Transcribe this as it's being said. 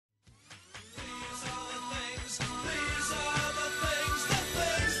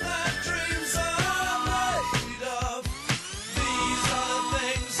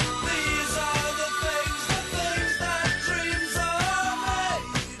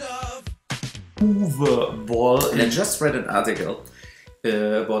Uwe Boll, and I just read an article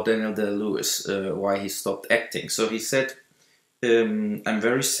about Daniel Day-Lewis, why he stopped acting. So he said, I'm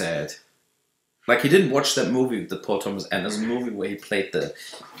very sad. Like, he didn't watch that movie, the Paul Thomas Anderson movie, where he played the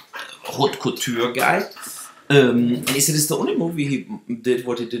haute couture guy. And he said it's the only movie he did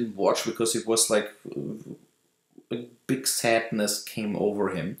what he didn't watch, because it was like a big sadness came over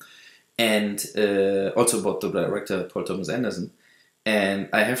him. And also about the director, Paul Thomas Anderson. And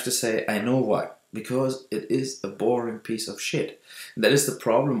I have to say, I know why. Because it is a boring piece of shit. And that is the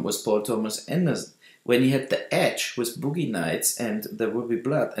problem with Paul Thomas Anderson. When he had the edge with Boogie Nights and There Will Be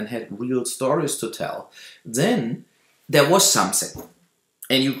Blood and had real stories to tell, then there was something.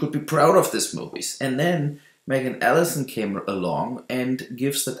 And you could be proud of these movies. And then Megan Allison came along and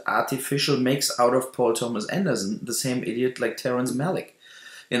gives that artificial, makes out of Paul Thomas Anderson the same idiot like Terrence Malick.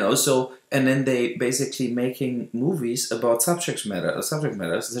 You know, so, and then they basically making movies about subject matters,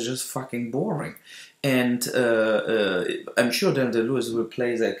 they're just fucking boring. And I'm sure Daniel Day-Lewis will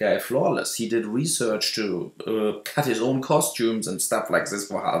play that guy flawless. He did research to cut his own costumes and stuff like this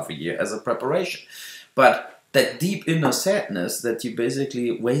for half a year as a preparation. But that deep inner sadness that you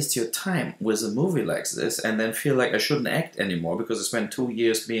basically waste your time with a movie like this and then feel like I shouldn't act anymore because I spent 2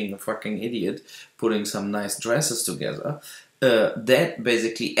 years being a fucking idiot putting some nice dresses together. That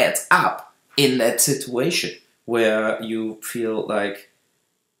basically adds up in that situation where you feel like,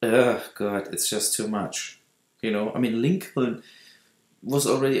 oh God, it's just too much. You know, I mean, Lincoln was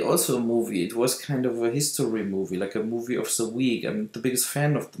already also a movie. It was kind of a history movie, like a movie of the week. I'm the biggest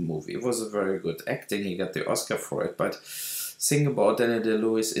fan of the movie. It was a very good acting. He got the Oscar for it. But think about Daniel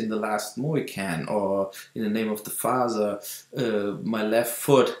Day-Lewis in The Last Mohican or In the Name of the Father, My Left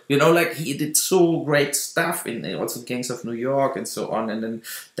Foot. You know, like he did so great stuff in also Gangs of New York and so on. And then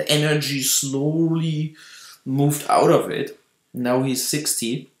the energy slowly moved out of it. Now he's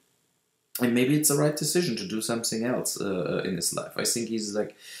 60. And maybe it's the right decision to do something else in his life. I think he's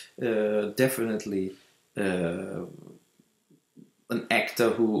like definitely an actor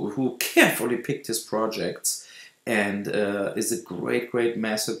who carefully picked his projects and is a great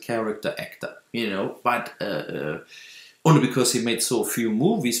massive character actor, you know. But only because he made so few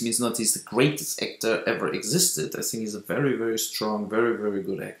movies means not he's the greatest actor ever existed. I think he's a very strong, very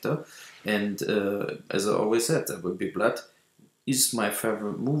good actor. And as I always said, There Will Be Blood is my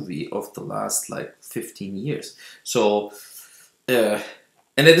favorite movie of the last like 15 years. So, and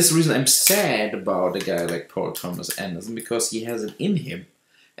that is the reason I'm sad about a guy like Paul Thomas Anderson, because he has it in him,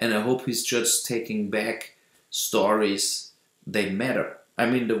 and I hope he's just taking back stories they matter. I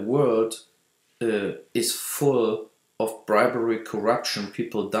mean, the world is full of bribery, corruption,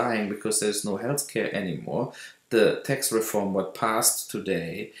 people dying because there's no healthcare anymore. The tax reform what passed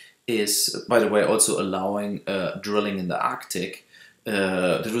today is, by the way, also allowing drilling in the Arctic.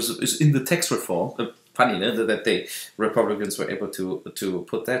 That is in the tax reform. Funny that the Republicans were able to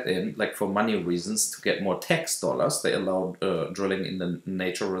put that in, like for money reasons, to get more tax dollars. They allowed drilling in the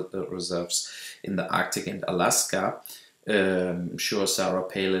nature reserves in the Arctic and Alaska. I'm sure Sarah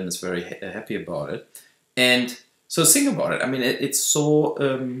Palin is very happy about it. And so think about it. I mean, it's so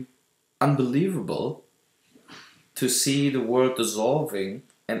unbelievable to see the world dissolving.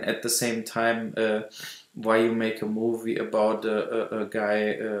 And at the same time, why you make a movie about a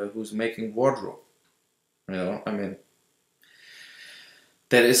guy who's making wardrobe? You know, I mean,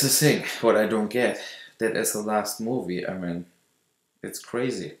 that is a thing. What I don't get, that is the last movie. I mean, it's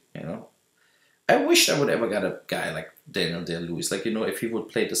crazy. You know, I wish I would ever get a guy like Daniel Day-Lewis. Like, you know, if he would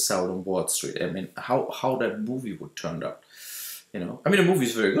play the South on Wall Street. I mean, how that movie would turn out. You know, I mean, the movie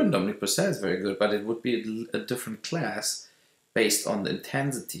is very good. Dominic Purcell is very good, but it would be a different class, based on the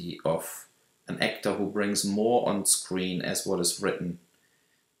intensity of an actor who brings more on screen as what is written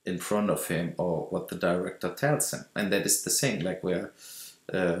in front of him or what the director tells him. And that is the thing, like where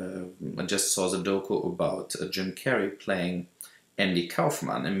I just saw the docu about Jim Carrey playing Andy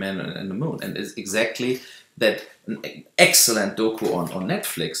Kaufman in Man in the Moon. And it's exactly that, an excellent docu on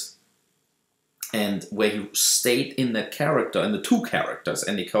Netflix, and where he stayed in that character, and the two characters,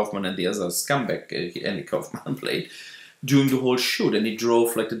 Andy Kaufman and the other scumbag Andy Kaufman played, during the whole shoot. And he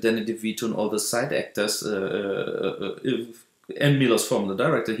drove like the Danny DeVito and all the side actors, and Milos Forman, the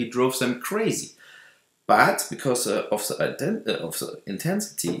director, he drove them crazy. But because of the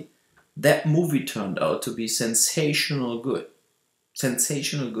intensity, that movie turned out to be sensational good.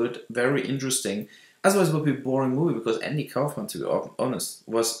 Sensational good, very interesting. Otherwise it would be a boring movie, because Andy Kaufman, to be honest,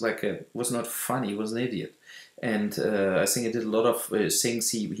 was not funny, he was an idiot. And I think he did a lot of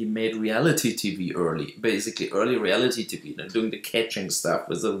things. He made reality TV early, basically early reality TV, doing the catching stuff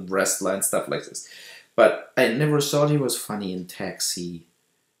with the wrestler and stuff like this. But I never thought he was funny in Taxi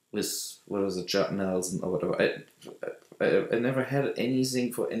with, what was it, Judd Nelson or whatever. I never had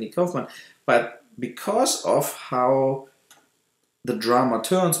anything for Andy Kaufman, but because of how the drama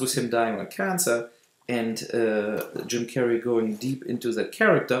turns with him dying of cancer and Jim Carrey going deep into that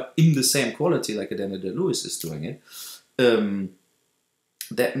character in the same quality like Daniel Day-Lewis is doing it,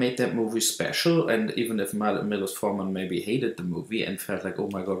 that made that movie special. And even if Milos Forman maybe hated the movie and felt like, oh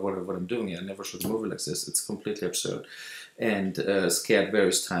my god, what I'm doing here, I never shoot a movie like this, it's completely absurd, and scared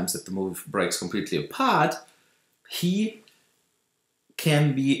various times that the movie breaks completely apart, he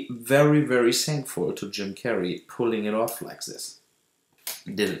can be very, very thankful to Jim Carrey pulling it off like this.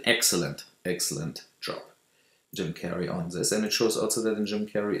 He did an excellent, excellent job, Jim Carrey, on this. And it shows also that in Jim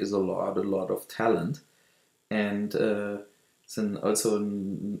Carrey is a lot of talent. And it's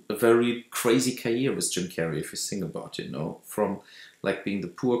also a very crazy career with Jim Carrey, if you think about it, from like being the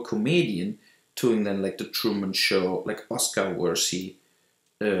poor comedian to then like the Truman Show, like Oscar-worthy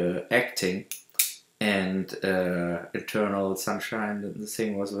acting, and Eternal Sunshine. The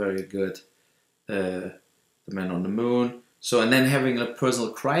thing was very good. The Man on the Moon. So, and then having a personal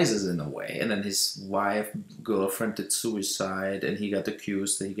crisis in a way, and then his girlfriend did suicide, and he got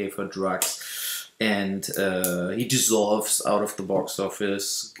accused that he gave her drugs, and he dissolves out of the box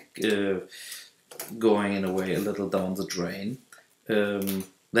office, going in a way a little down the drain.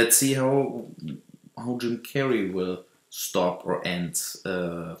 Let's see how Jim Carrey will stop or end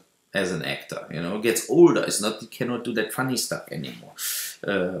as an actor. Gets older. It's not, he cannot do that funny stuff anymore,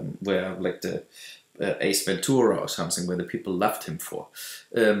 where like the Ace Ventura or something, where the people loved him for.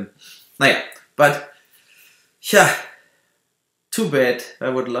 But yeah, too bad. I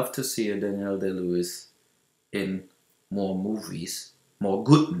would love to see a Daniel Day-Lewis in more movies, more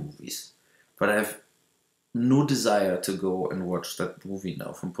good movies, but I have no desire to go and watch that movie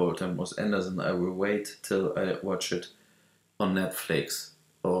now from Paul Thomas Anderson. I will wait till I watch it on Netflix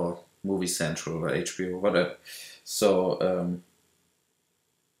or Movie Central or HBO or whatever. So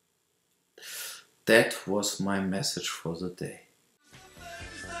that was my message for the day.